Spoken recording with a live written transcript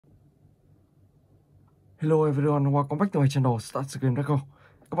Hello everyone, welcome back to my channel startgame.com.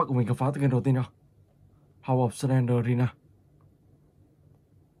 Các bạn cùng mình khám phá từ game đầu tiên nào. How of Slendrina.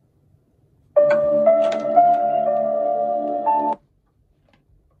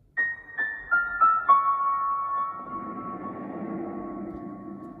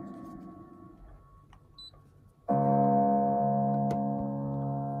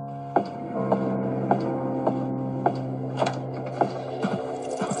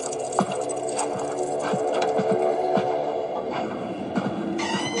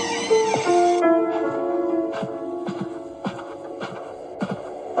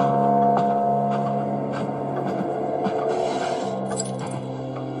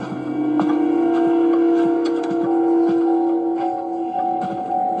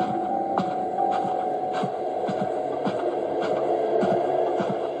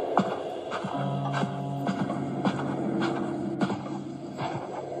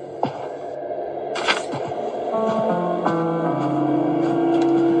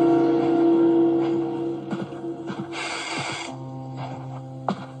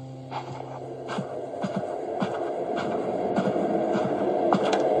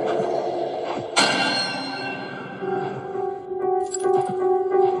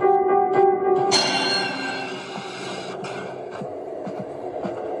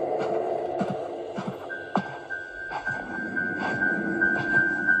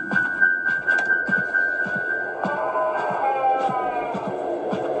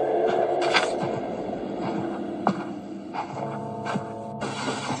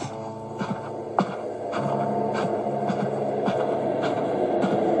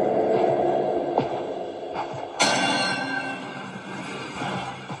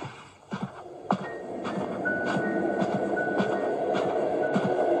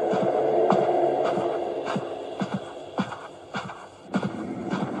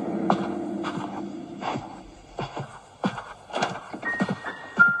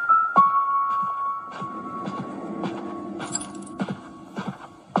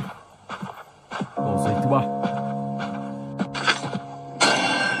 Ổ giấy thứ ba.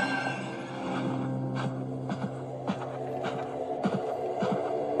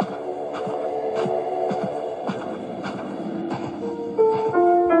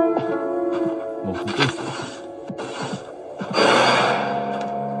 Một thứ tư.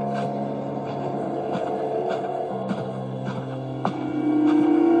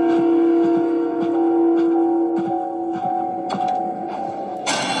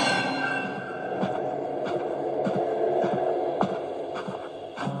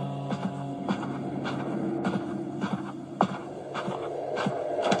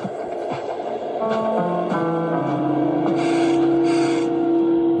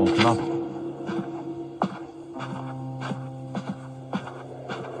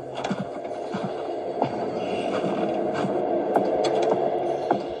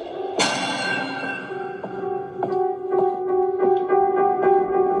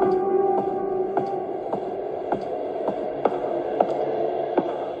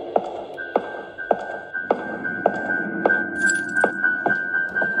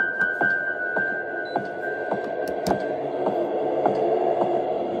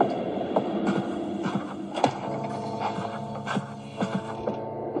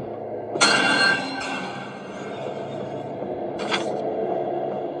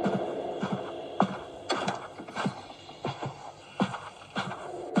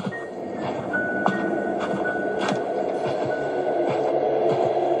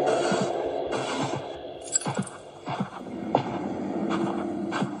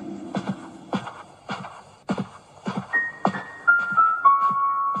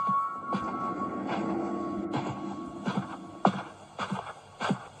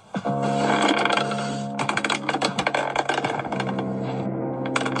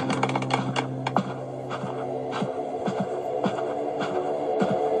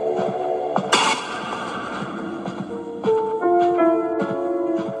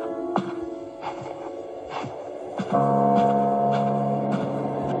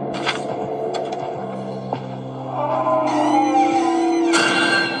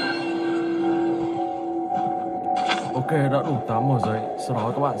 Ok, đã đủ 8 mẩu giấy. Sau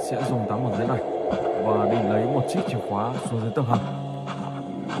đó các bạn sẽ dùng 8 mẩu giấy này và đi lấy một chiếc chìa khóa xuống dưới tầng hầm.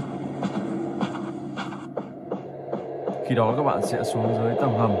 Khi đó các bạn sẽ xuống dưới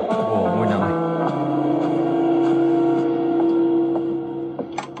tầng hầm của ngôi nhà này.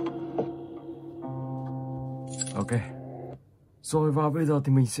 Ok. Rồi và bây giờ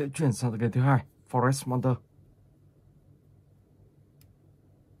thì mình sẽ chuyển sang cái thứ hai, Forest Monster.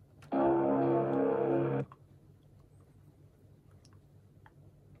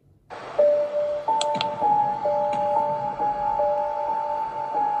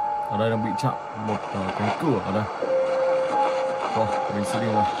 đây đang bị chặn một cánh cửa ở đây. Rồi, mình sẽ đi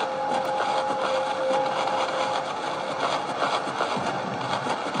vào.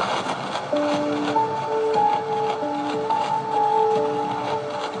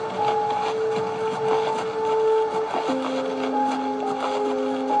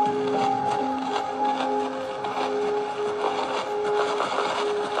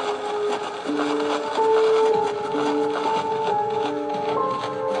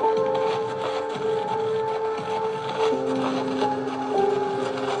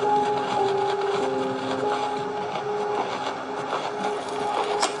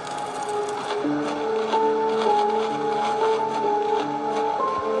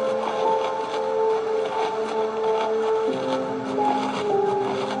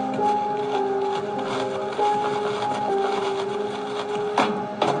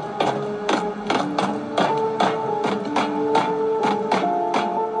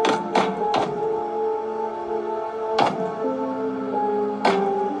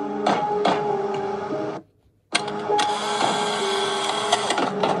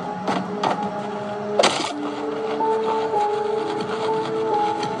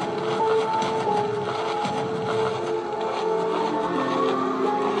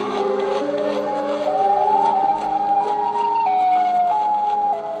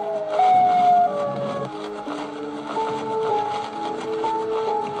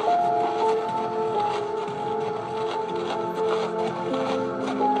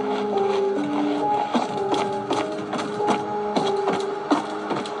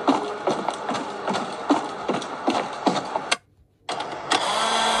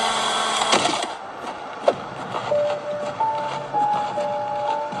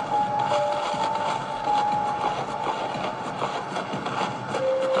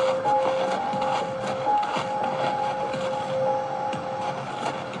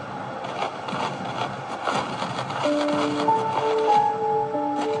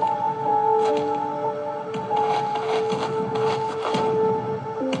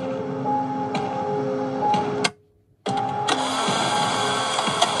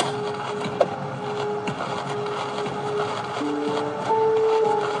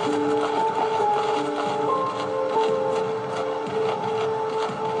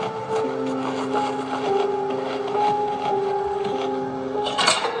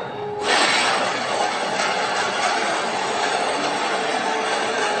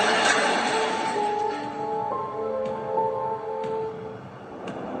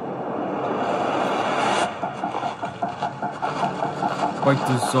 Quay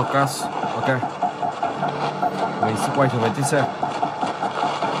từ Zocas. Ok, mình sẽ quay trở về trên xe.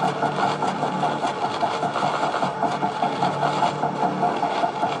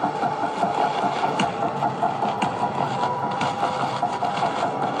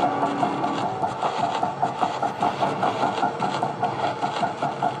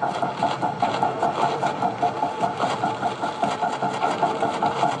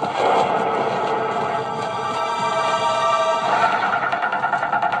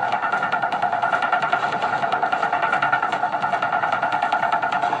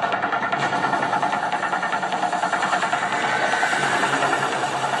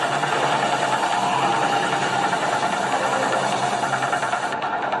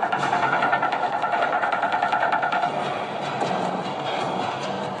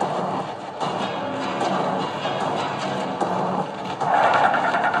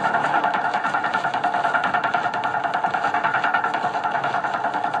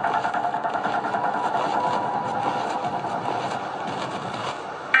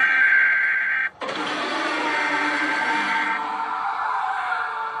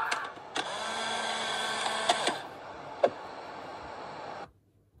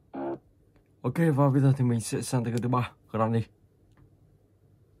 Ok, và bây giờ thì mình sẽ sang tới cái thứ ba, Granny.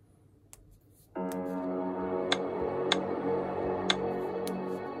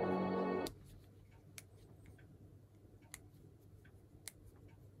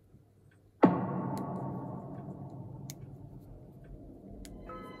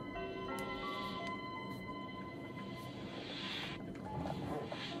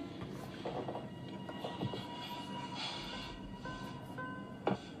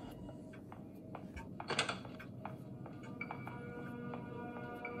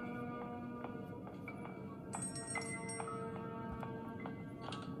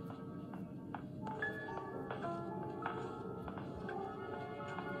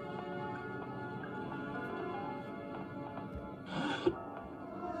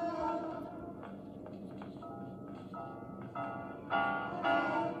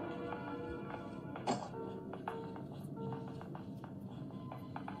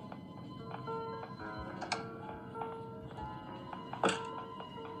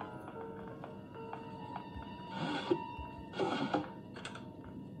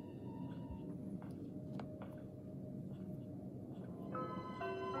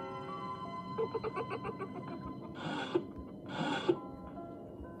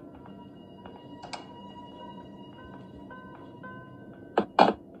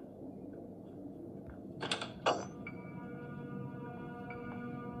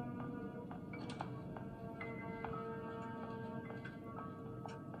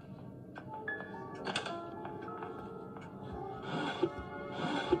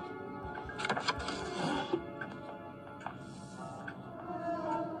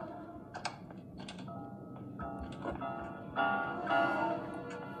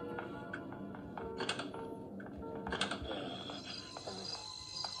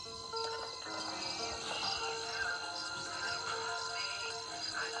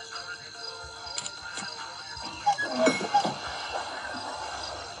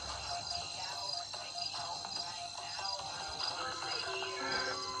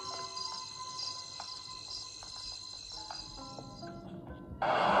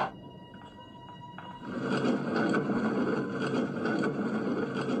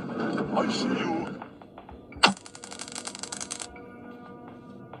 I see you.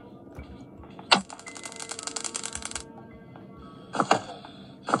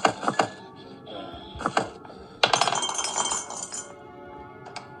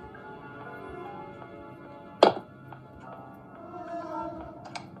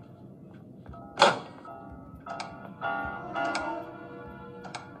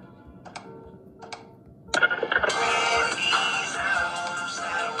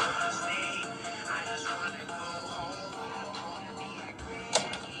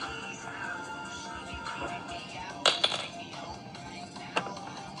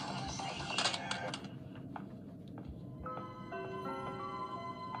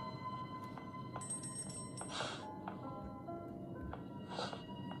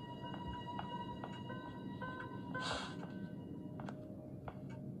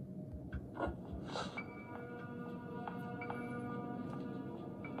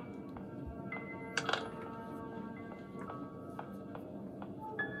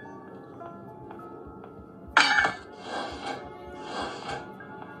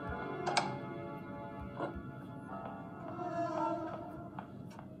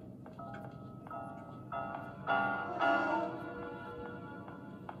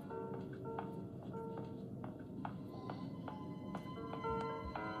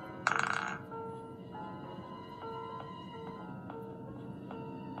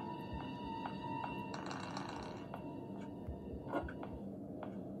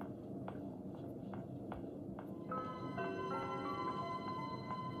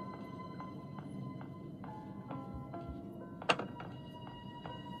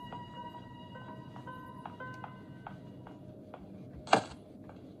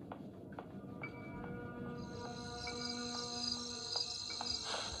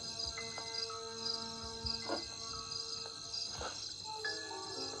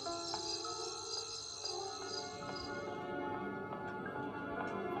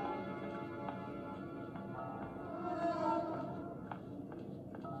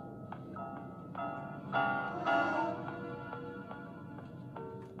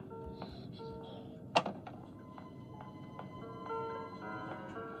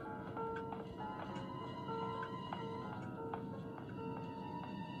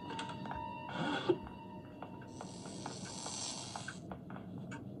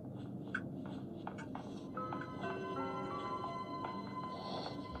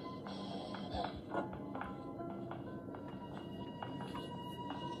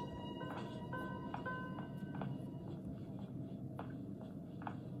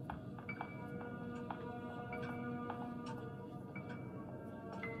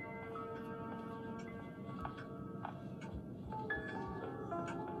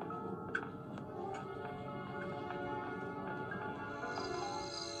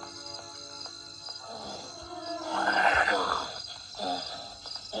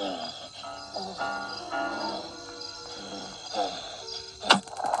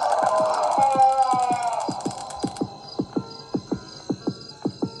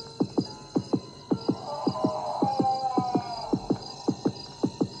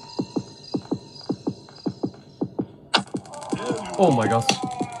 Oh my god,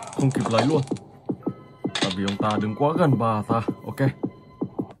 không kịp lấy luôn. Tại vì ông ta đứng quá gần bà ta. Ok.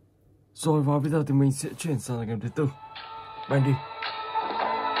 Rồi và bây giờ thì mình sẽ chuyển sang game thứ tư, Bendy.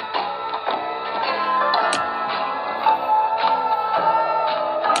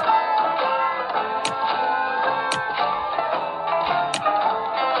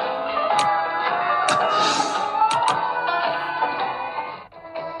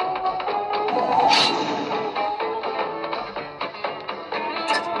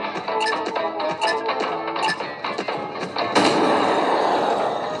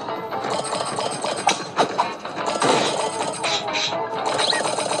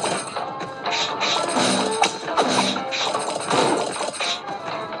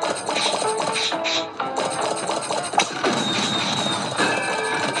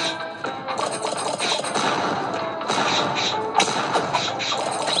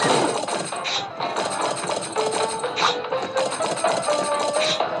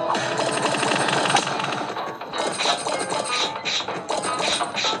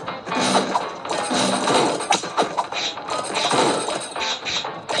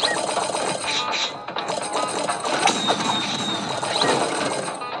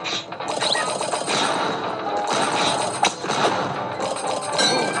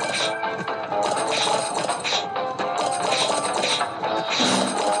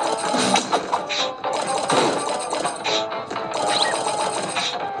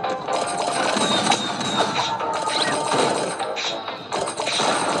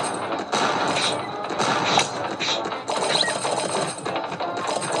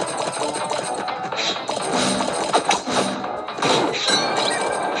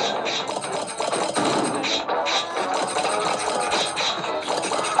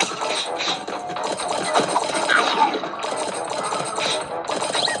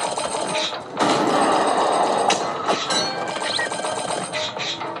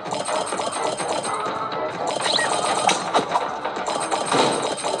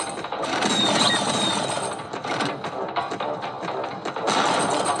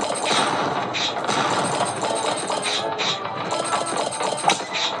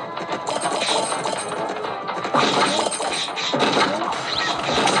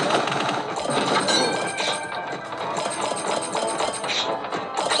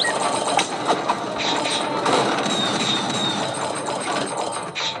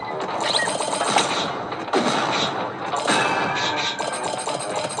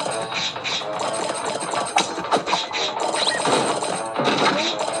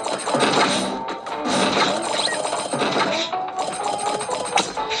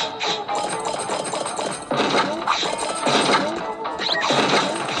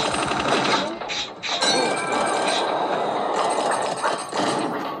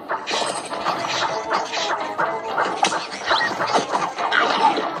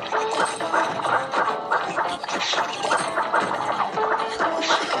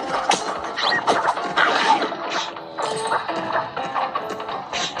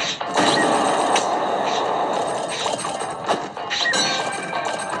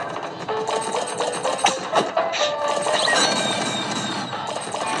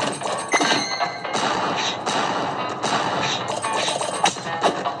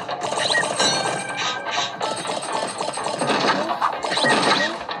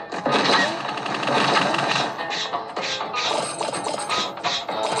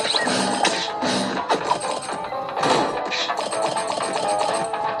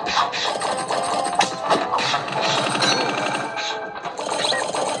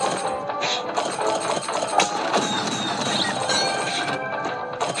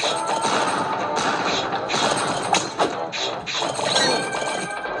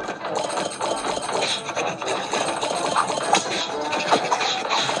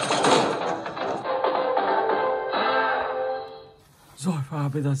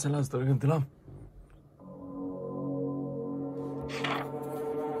 bây giờ sẽ là tựa game thứ 5.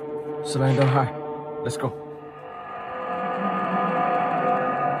 Slender 2. Let's go.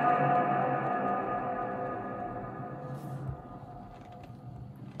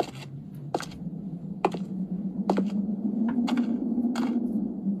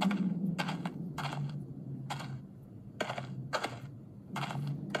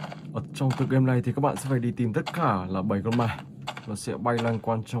 Ở trong tựa game này thì các bạn sẽ phải đi tìm tất cả là 7 con ma. Nó sẽ bay loanh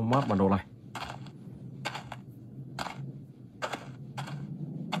quanh trong map bản đồ này.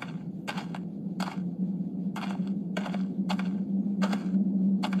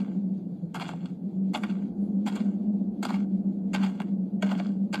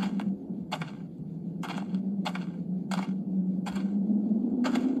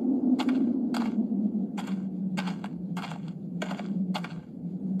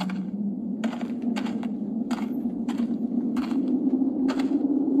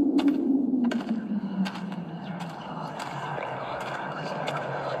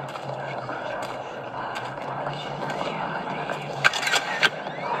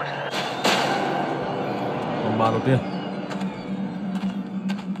 Đầu tiên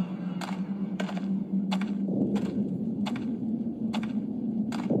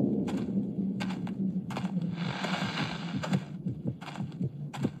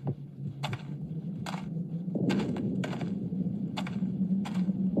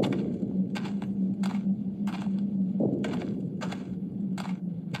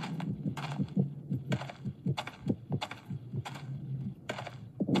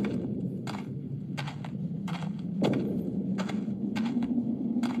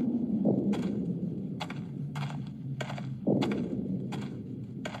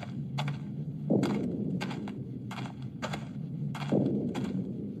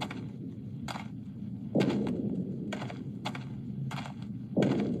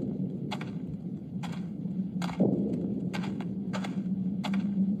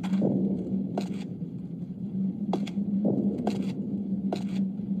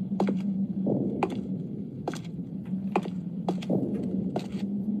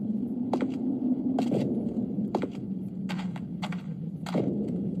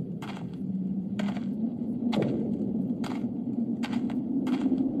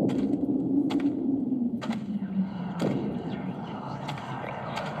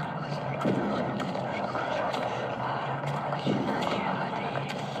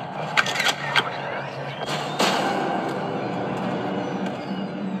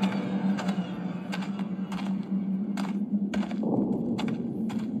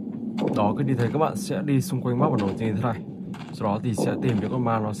đó, cứ như thế các bạn sẽ đi xung quanh map bản đồ như thế này. Sau đó thì sẽ tìm những con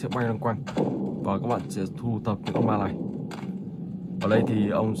ma nó sẽ bay loanh quanh và các bạn sẽ thu thập những con ma này. Ở đây thì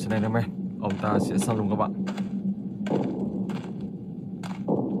ông Slenderman, ông ta sẽ săn lùng các bạn.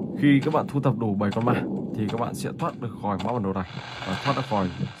 Khi các bạn thu thập đủ 7 con ma thì các bạn sẽ thoát được khỏi map bản đồ này và thoát được khỏi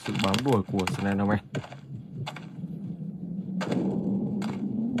sự bám đuổi của Slenderman.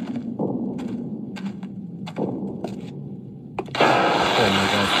 Oh my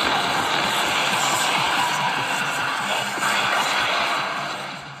god.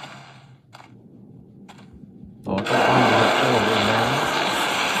 Đó, các bạn được cái lồng đường nén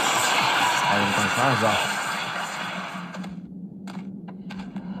càng khá là dài.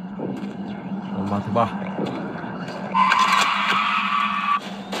 Còn ma thứ 3.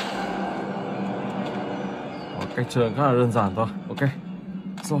 Cách chơi khá là đơn giản thôi. Ok.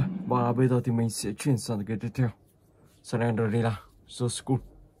 Rồi, và bây giờ thì mình sẽ chuyển sang cái tiếp theo. Slendrina, so school.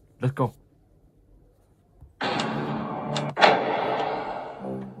 Let's go.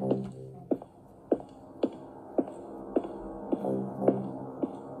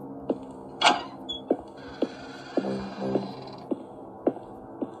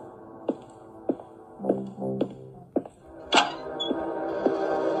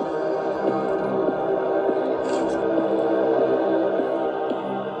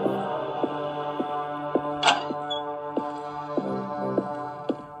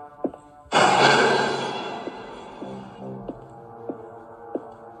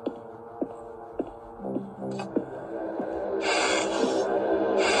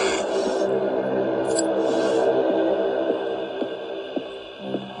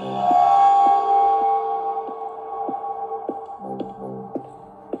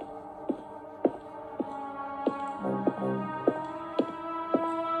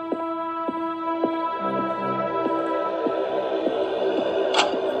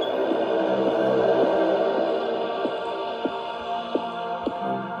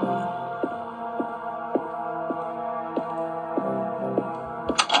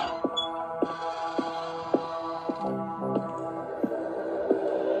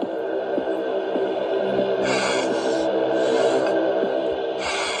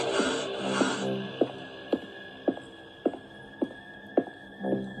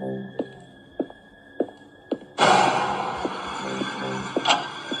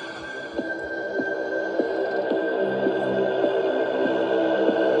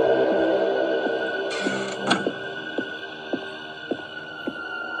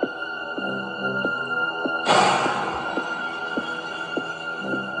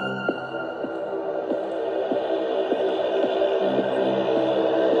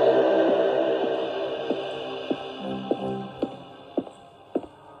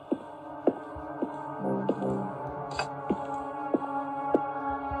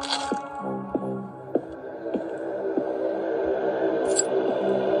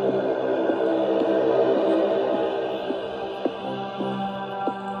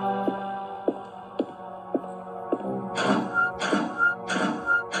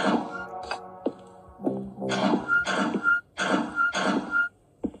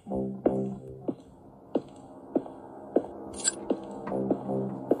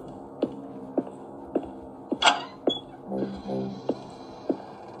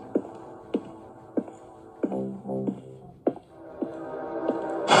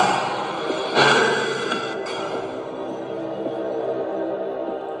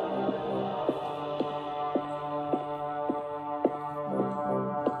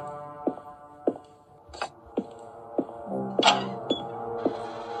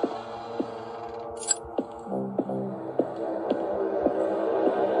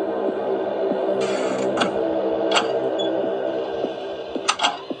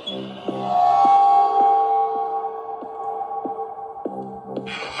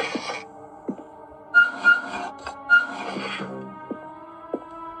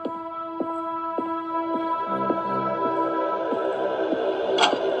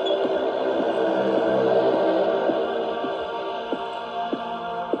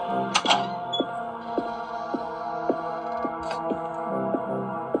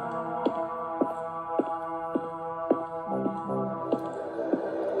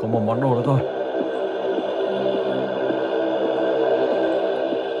 Có một món đồ nữa thôi.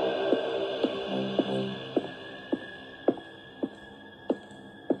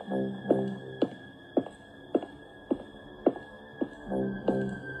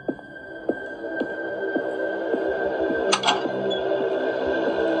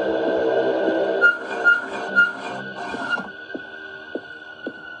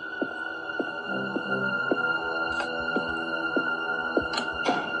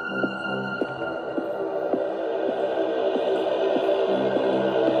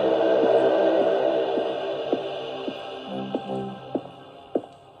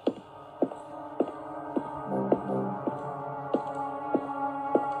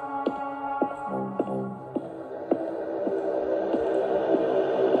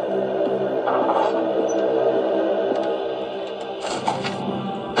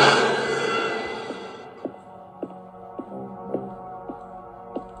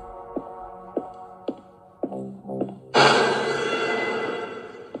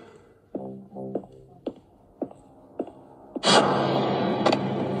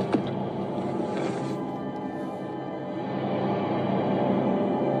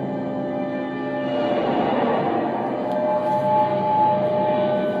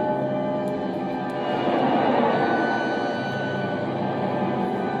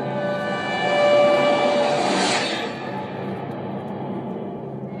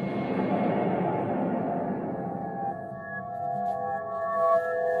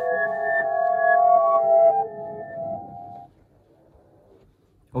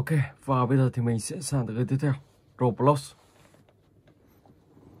 Ok, và bây giờ thì mình sẽ sang tới cái tiếp theo, Roblox.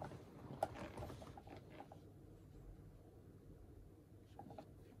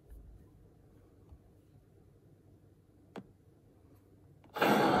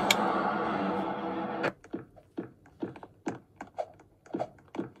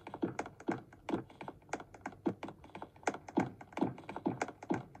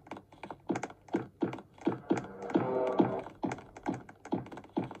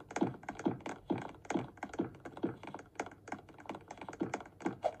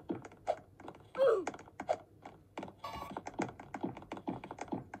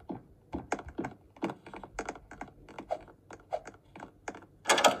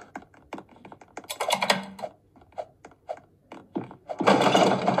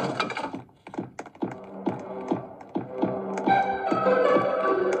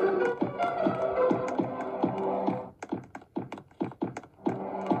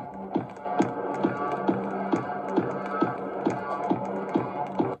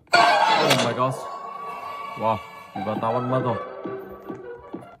 Oh my god. Wow, mình vào tàu ăn mất rồi.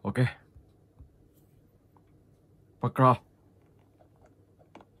 Ok. Background.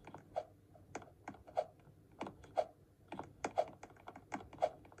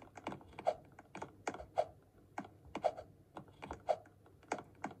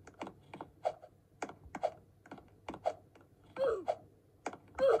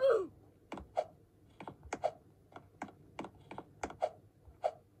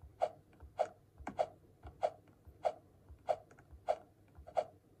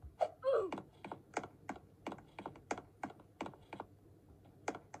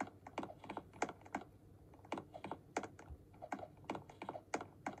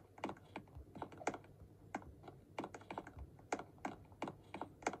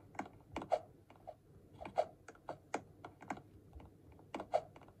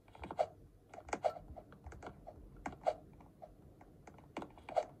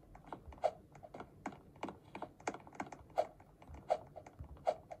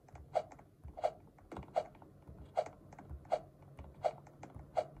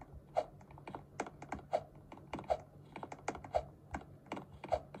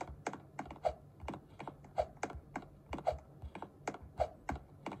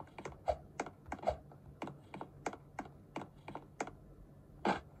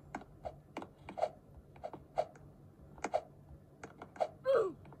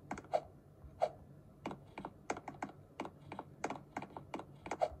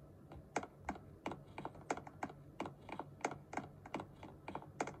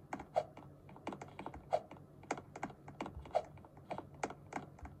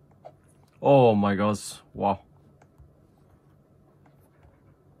 Oh my gosh, wow.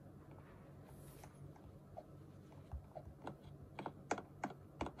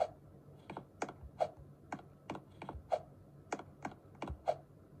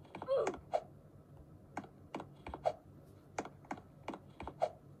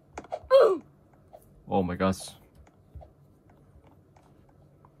 Oh my gosh.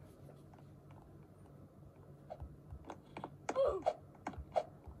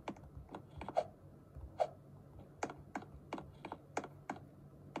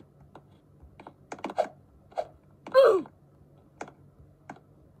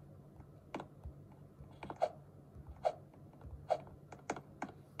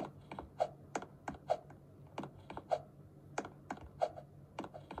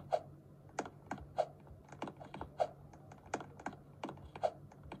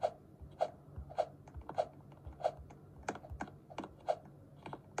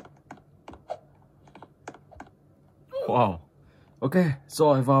 Wow. Ok,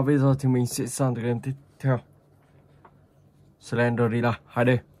 rồi và bây giờ thì mình sẽ sang game tiếp theo. Slendrina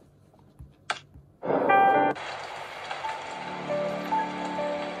 2D.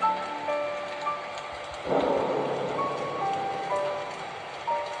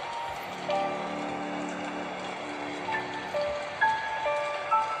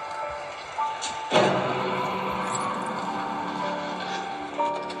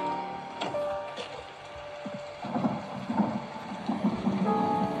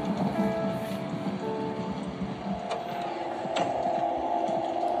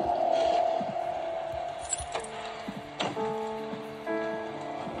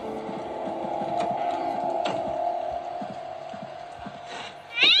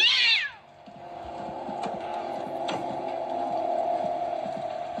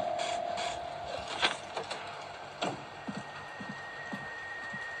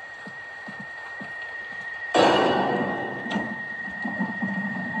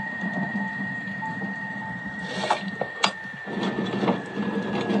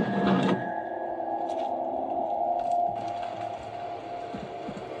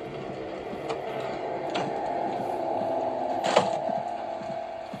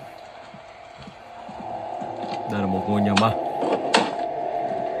 Đây là một ngôi nhà ma.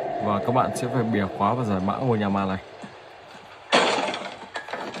 Và các bạn sẽ phải bẻ khóa và giải mã ngôi nhà ma này.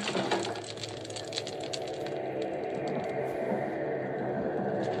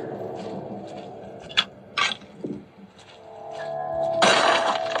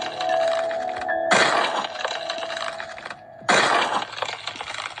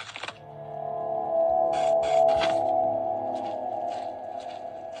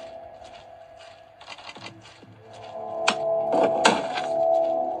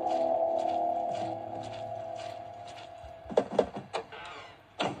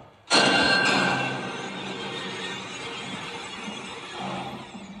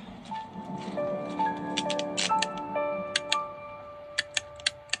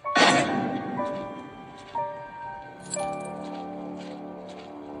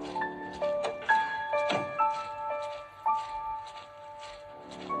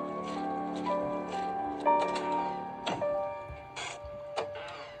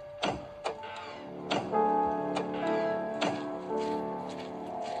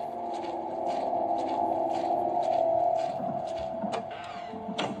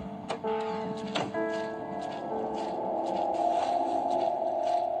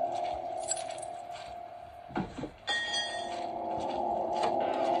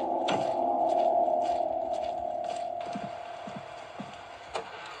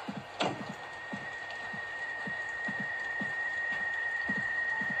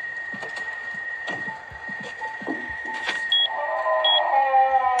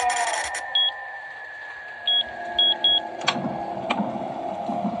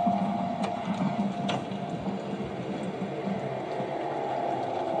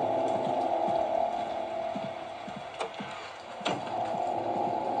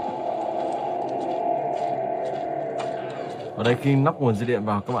 Ở đây khi lắp nguồn dây điện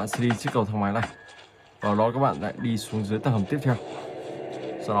vào, các bạn sẽ đi chiếc cầu thang máy này. Vào đó các bạn lại đi xuống dưới tầng hầm tiếp theo.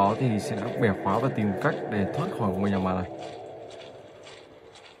 Sau đó thì sẽ bẻ khóa và tìm cách để thoát khỏi ngôi nhà ma này.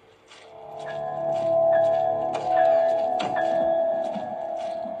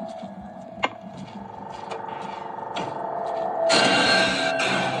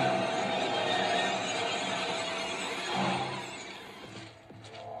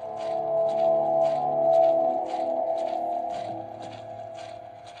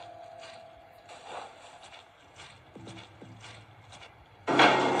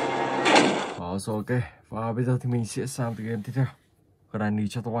 Rồi ok, và bây giờ thì mình sẽ sang tới game tiếp theo. Granny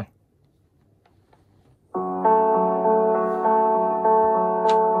Chapter 1.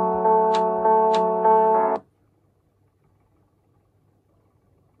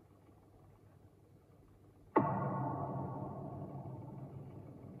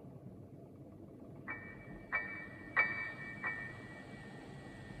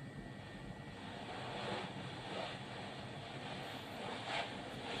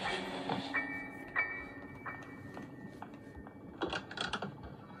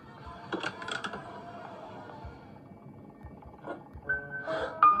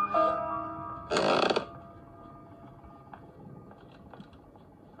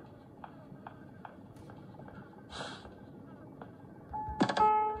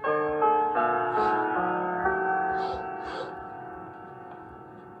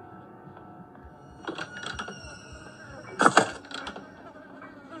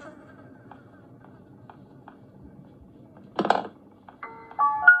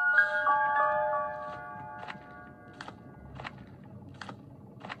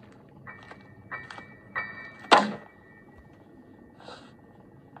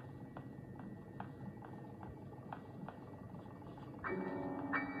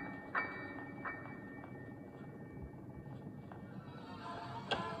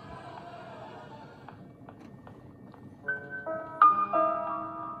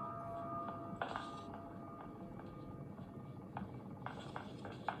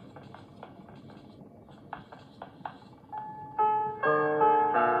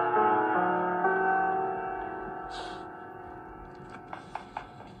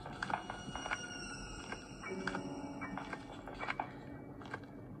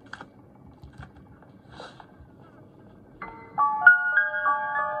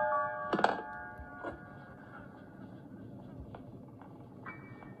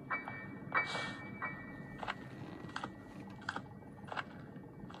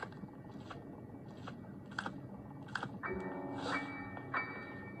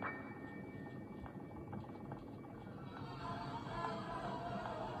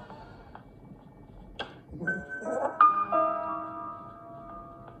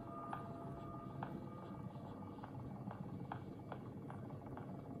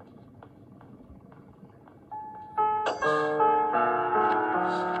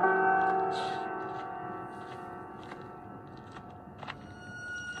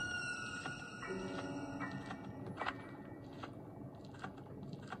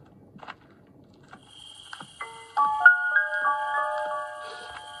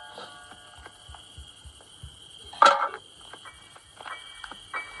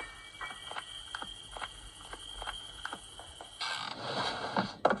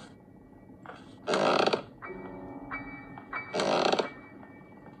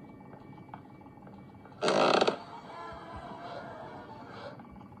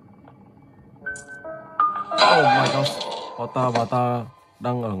 Bà ta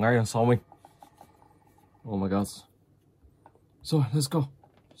đang ở ngay đằng sau mình. Oh my god. So, let's go.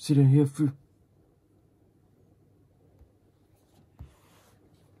 Sit in here for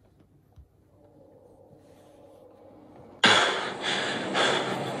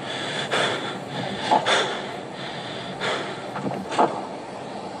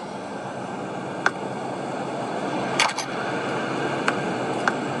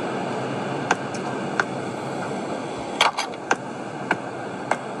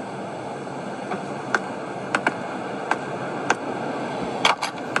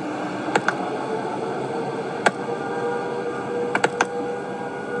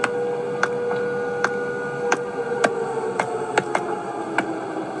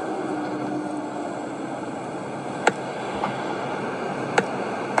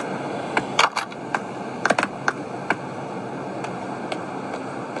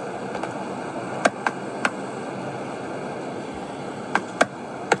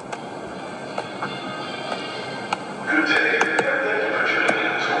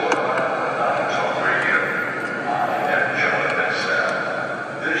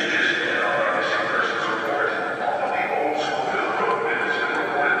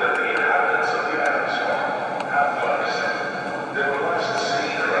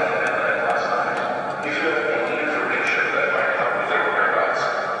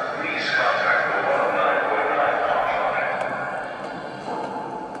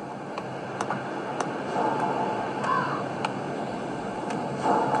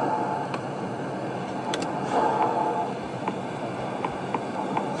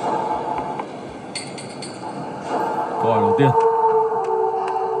câu hỏi đầu tiên.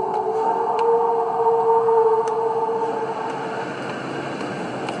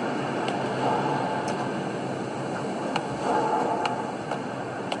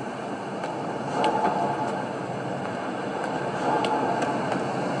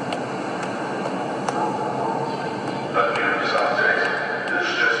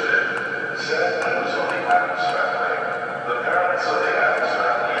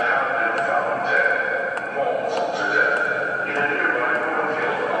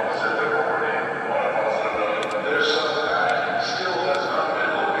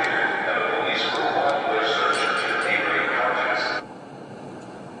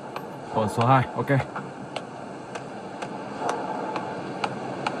 Còn số 2, ok.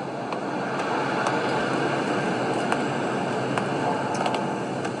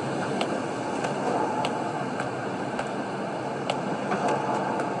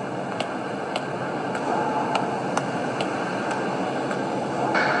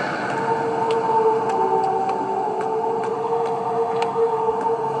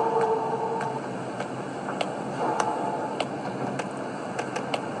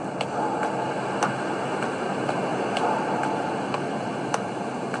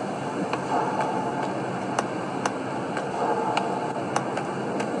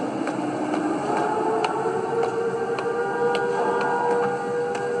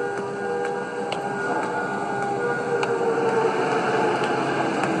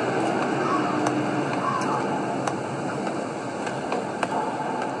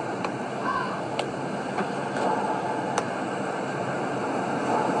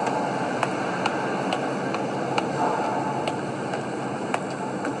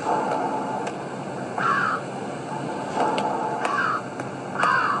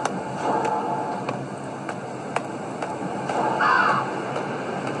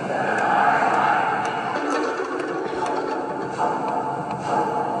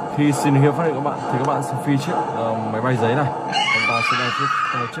 Khi xin hiệp phát hiện các bạn thì các bạn sẽ phi chiếc máy bay giấy này. Chúng ta sẽ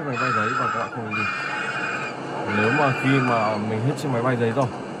đang chiếc máy bay giấy và các bạn không làm gì. Nếu mà khi mà mình hết chiếc máy bay giấy rồi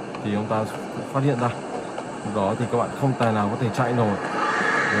thì ông ta phát hiện ra, lúc đó thì các bạn không tài nào có thể chạy nổi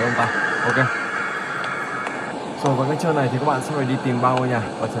với ông ta. Ok. Rồi vào cái chơi này thì các bạn sẽ phải đi tìm 3 ngôi nhà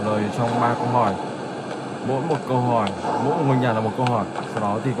và trả lời trong 3 câu hỏi. Mỗi một ngôi nhà là một câu hỏi. Sau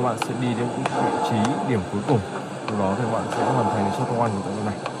đó thì các bạn sẽ đi đến vị trí điểm cuối cùng. Lúc đó thì các bạn sẽ hoàn thành chapter 1 của tựa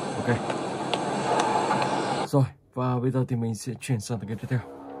này. Ok. Rồi, và bây giờ thì mình sẽ chuyển sang cái tiếp theo.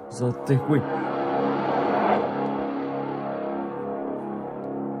 The Takeaway.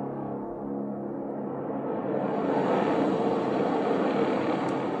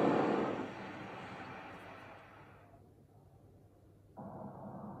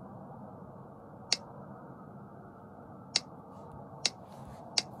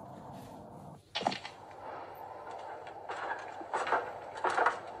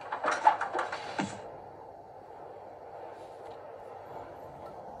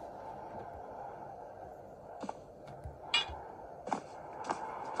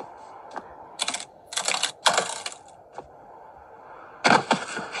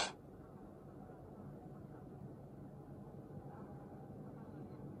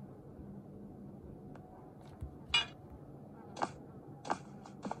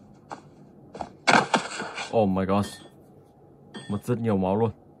 Oh my god. Mất rất nhiều máu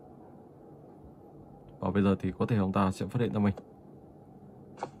luôn. Và bây giờ thì có thể ông ta sẽ phát hiện ra mình.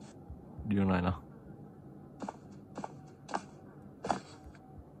 Đi đường này nào.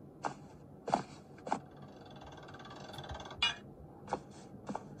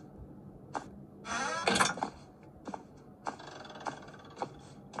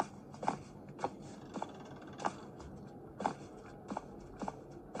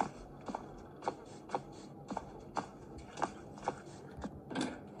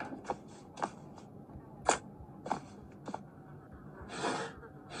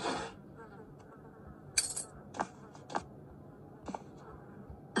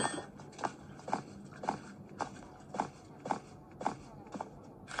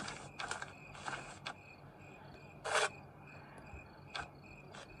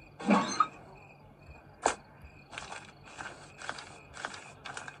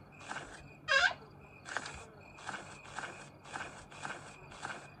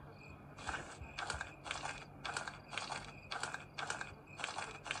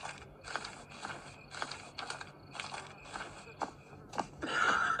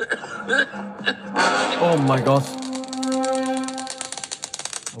 Oh my god.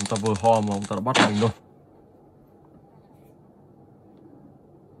 Ông ta vừa ho mà ông ta đã bắt mình luôn.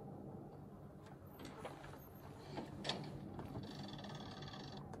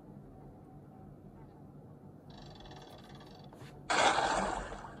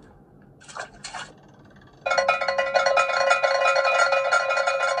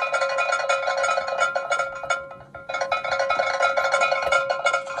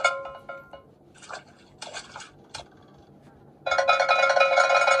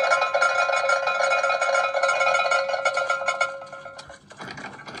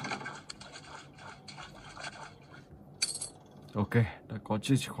 Ok, đã có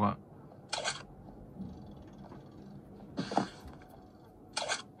chiếc chìa khóa.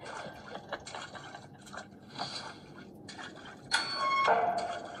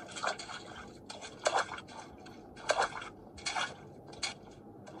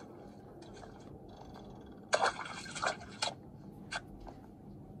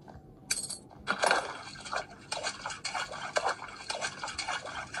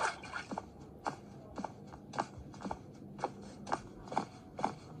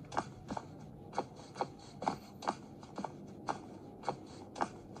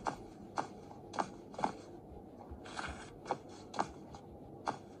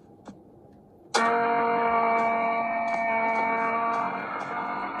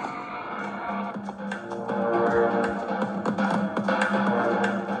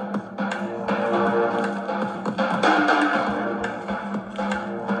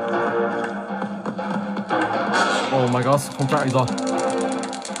 Oh my god, không chạy rồi.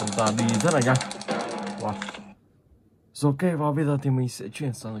 Chúng ta đi rất là nhanh. Wow. Rồi ok, và bây giờ thì mình sẽ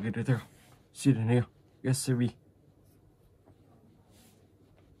chuyển sang cái tiếp theo. Slendrina, Get Series.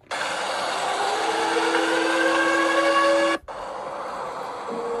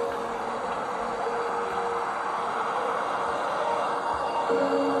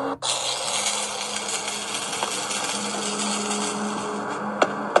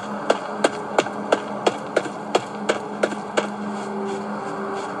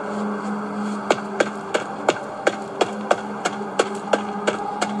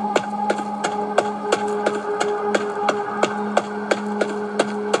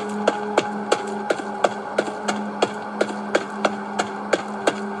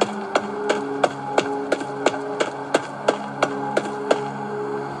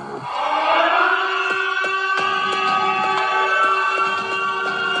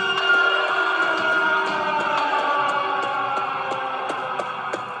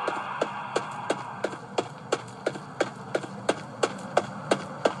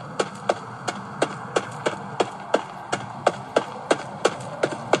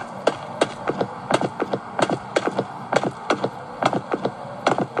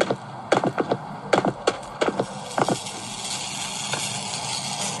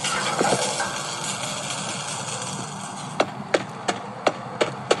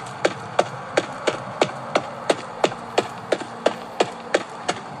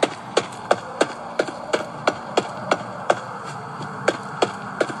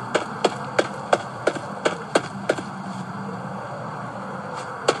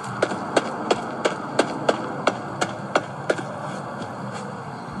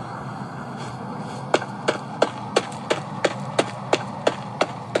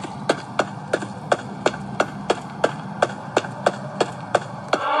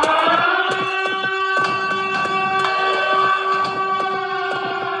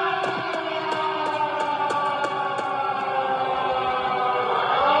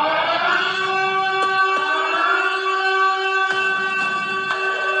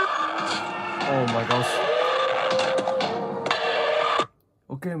 Oh my gosh.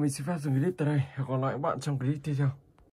 Ok, mình xin phép dừng clip tại đây. Hẹn gặp lại các bạn trong clip tiếp theo.